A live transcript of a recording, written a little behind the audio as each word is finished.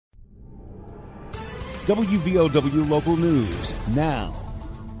WVOW Local News now.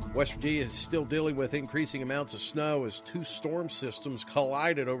 West Virginia is still dealing with increasing amounts of snow as two storm systems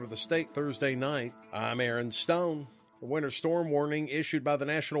collided over the state Thursday night. I'm Aaron Stone. The winter storm warning issued by the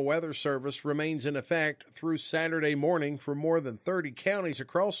National Weather Service remains in effect through Saturday morning for more than 30 counties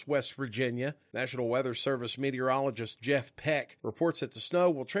across West Virginia. National Weather Service meteorologist Jeff Peck reports that the snow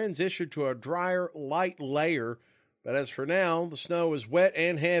will transition to a drier, light layer. But as for now, the snow is wet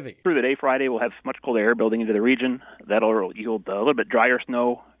and heavy. Through the day Friday, we'll have much colder air building into the region. That'll yield a little bit drier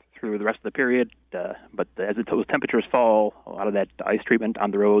snow through the rest of the period. But as those temperatures fall, a lot of that ice treatment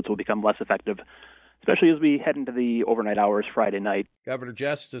on the roads will become less effective, especially as we head into the overnight hours Friday night. Governor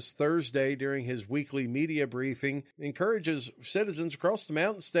Justice Thursday, during his weekly media briefing, encourages citizens across the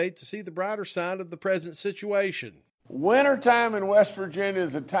Mountain State to see the brighter side of the present situation. Wintertime in West Virginia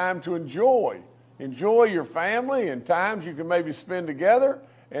is a time to enjoy your family and times you can maybe spend together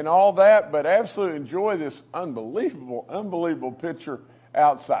and all that, but absolutely enjoy this unbelievable picture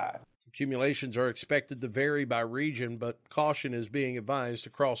outside. Accumulations are expected to vary by region, but caution is being advised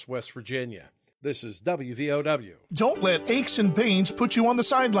across West Virginia. This is WVOW. Don't let aches and pains put you on the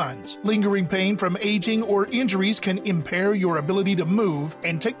sidelines. Lingering pain from aging or injuries can impair your ability to move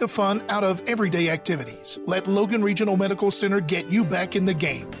and take the fun out of everyday activities. Let Logan Regional Medical Center get you back in the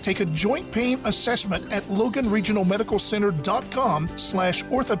game. Take a joint pain assessment at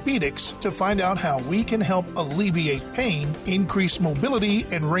loganregionalmedicalcenter.com/orthopedics to find out how we can help alleviate pain, increase mobility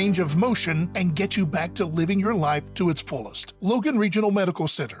and range of motion, and get you back to living your life to its fullest. Logan Regional Medical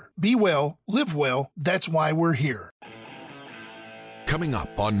Center. Be well, live well, that's why we're here. Coming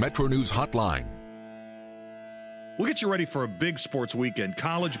up on Metro News Hotline. We'll get you ready for a big sports weekend,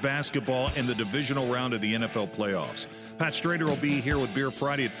 college basketball and the divisional round of the NFL playoffs. Pat Strader will be here with Beer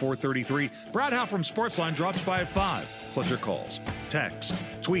Friday at 4:33. Brad Howe from Sportsline drops by at 5. Plus your calls, texts,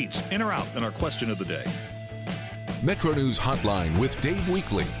 tweets, in or out, and our question of the day. Metro News Hotline with Dave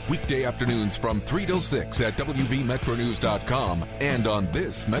Weekly. Weekday afternoons from 3 till 6 at WVMetroNews.com and on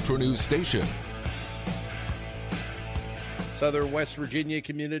this Metro News station. Southern West Virginia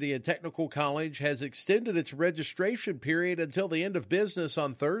Community and Technical College has extended its registration period until the end of business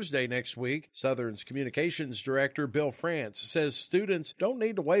on Thursday next week. Southern's Communications Director Bill France says students don't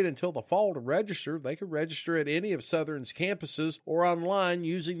need to wait until the fall to register. They can register at any of Southern's campuses or online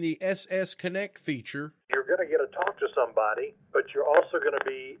using the SS Connect feature. You're going to get to talk to somebody, but you're also going to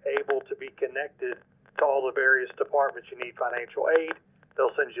be able to be connected to all the various departments. You need financial aid,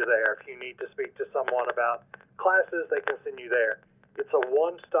 they'll send you there. If you need to speak to someone about classes, they can send you there. It's a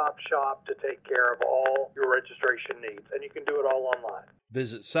one-stop shop to take care of all your registration needs, and you can do it all online.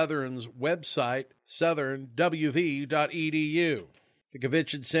 Visit Southern's website, southernwv.edu. The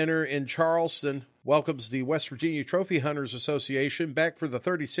Convention Center in Charleston welcomes the West Virginia Trophy Hunters Association back for the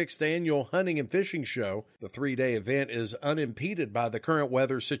 36th annual Hunting and Fishing Show. The 3-day event is unimpeded by the current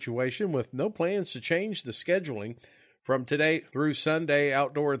weather situation, with no plans to change the scheduling. From today through Sunday,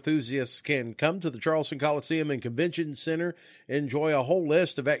 outdoor enthusiasts can come to the Charleston Coliseum and Convention Center, enjoy a whole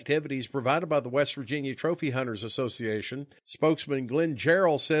list of activities provided by the West Virginia Trophy Hunters Association. Spokesman Glenn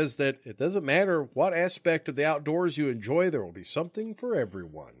Jarrell says that it doesn't matter what aspect of the outdoors you enjoy, there will be something for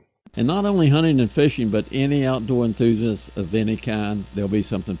everyone. And not only hunting and fishing, but any outdoor enthusiast of any kind, there'll be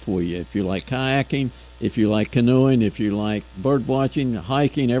something for you. If you like kayaking, if you like canoeing, if you like bird watching,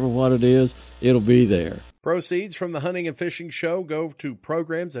 hiking, ever what it is, it'll be there. Proceeds from the Hunting and Fishing Show go to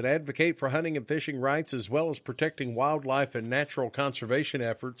programs that advocate for hunting and fishing rights as well as protecting wildlife and natural conservation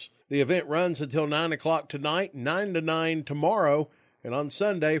efforts. The event runs until 9 o'clock tonight, 9 to 9 tomorrow, and on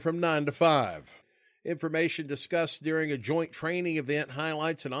Sunday from 9 to 5. Information discussed during a joint training event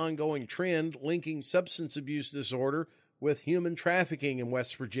highlights an ongoing trend linking substance abuse disorder with human trafficking in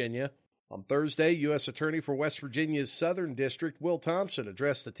West Virginia. On Thursday, U.S. Attorney for West Virginia's Southern District, Will Thompson,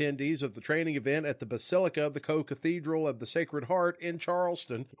 addressed attendees of the training event at the Basilica of the Co-Cathedral of the Sacred Heart in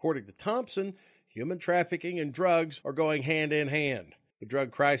Charleston. According to Thompson, human trafficking and drugs are going hand in hand. The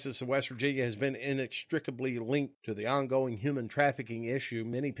drug crisis in West Virginia has been inextricably linked to the ongoing human trafficking issue.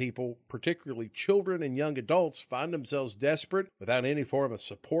 Many people, particularly children and young adults, find themselves desperate without any form of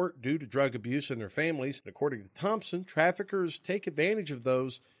support due to drug abuse in their families. And according to Thompson, traffickers take advantage of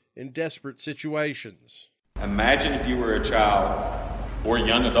those in desperate situations. Imagine if you were a child or a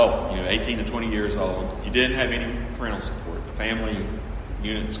young adult, 18 to 20 years old. You didn't have any parental support. The family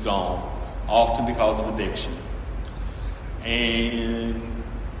unit's gone, often because of addiction. And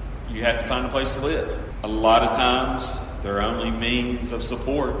you have to find a place to live. A lot of times, their only means of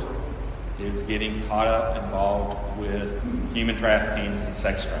support is getting caught up involved with human trafficking and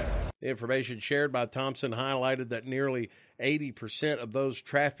sex trafficking. The information shared by Thompson highlighted that nearly 80% of those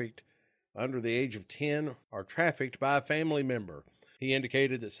trafficked under the age of 10 are trafficked by a family member. He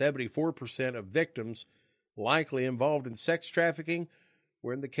indicated that 74% of victims likely involved in sex trafficking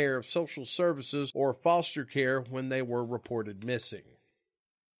were in the care of social services or foster care when they were reported missing.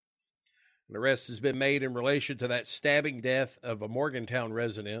 An arrest has been made in relation to that stabbing death of a Morgantown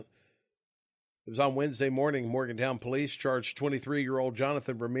resident. It was on Wednesday morning. Morgantown police charged 23-year-old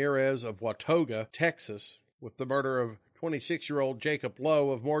Jonathan Ramirez of Watauga, Texas, with the murder of 26-year-old Jacob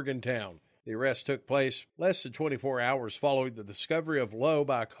Lowe of Morgantown. The arrest took place less than 24 hours following the discovery of Lowe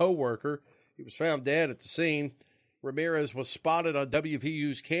by a co-worker. He was found dead at the scene. Ramirez was spotted on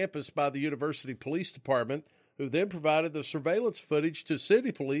WVU's campus by the University Police Department, who then provided the surveillance footage to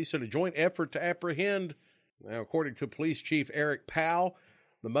city police in a joint effort to apprehend. Now, according to Police Chief Eric Powell,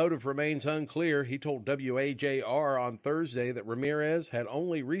 the motive remains unclear. He told WAJR on Thursday that Ramirez had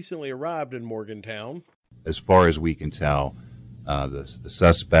only recently arrived in Morgantown. As far as we can tell, the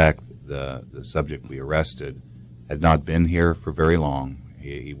suspect, the subject we arrested, had not been here for very long.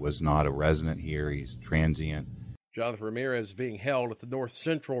 He was not a resident here. He's transient. Jonathan Ramirez is being held at the North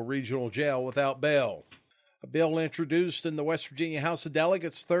Central Regional Jail without bail. A bill introduced in the West Virginia House of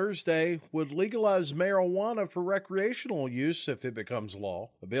Delegates Thursday would legalize marijuana for recreational use if it becomes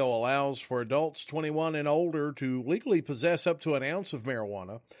law. The bill allows for adults 21 and older to legally possess up to an ounce of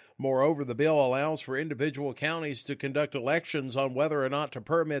marijuana. Moreover, the bill allows for individual counties to conduct elections on whether or not to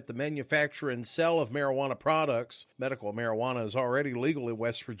permit the manufacture and sale of marijuana products. Medical marijuana is already legal in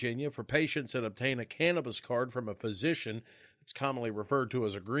West Virginia for patients that obtain a cannabis card from a physician. It's commonly referred to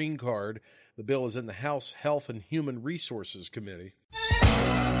as a green card. The bill is in the House Health and Human Resources Committee.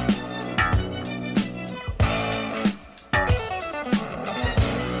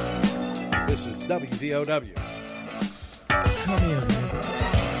 This is WVOW. Come here, man.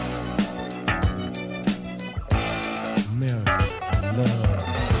 America, I love.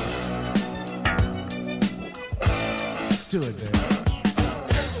 Do it, man.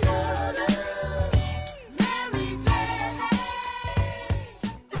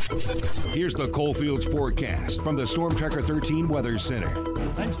 Here's the Coalfields forecast from the Storm Tracker 13 Weather Center.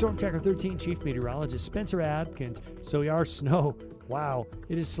 I'm Storm Tracker 13 Chief Meteorologist Spencer Adkins. So our snow, wow,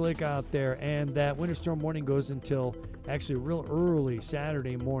 it is slick out there. And that winter storm warning goes until actually real early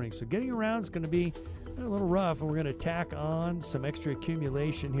Saturday morning. So getting around is going to be a little rough. And we're going to tack on some extra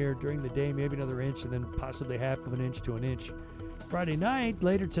accumulation here during the day, maybe another inch and then possibly half of an inch to an inch. Friday night,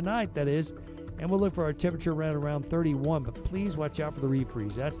 later tonight, that is. And we'll look for our temperature around 31, but please watch out for the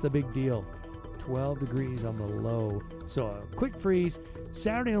refreeze. That's the big deal. 12 degrees on the low. So a quick freeze.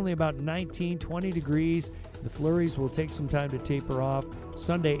 Saturday only about 19, 20 degrees. The flurries will take some time to taper off.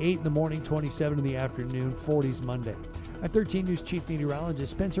 Sunday, 8 in the morning, 27 in the afternoon, 40s Monday. Our 13 News Chief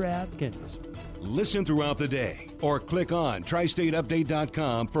Meteorologist Spencer Adkins. Listen throughout the day or click on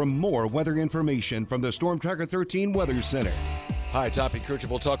tristateupdate.com for more weather information from the Storm Tracker 13 Weather Center. Hi, Toppy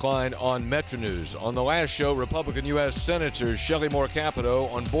Kirchhoff Talk Line on Metro News. On the last show, Republican U.S. Senators Shelley Moore Capito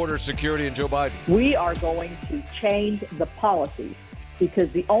on border security and Joe Biden. We are going to change the policies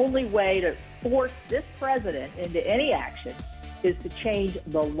because the only way to force this president into any action is to change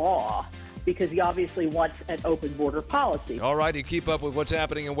the law because he obviously wants an open border policy. All right, and keep up with what's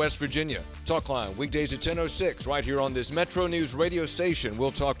happening in West Virginia. Talk Line, weekdays at 10:06 right here on this Metro News radio station.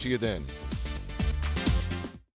 We'll talk to you then.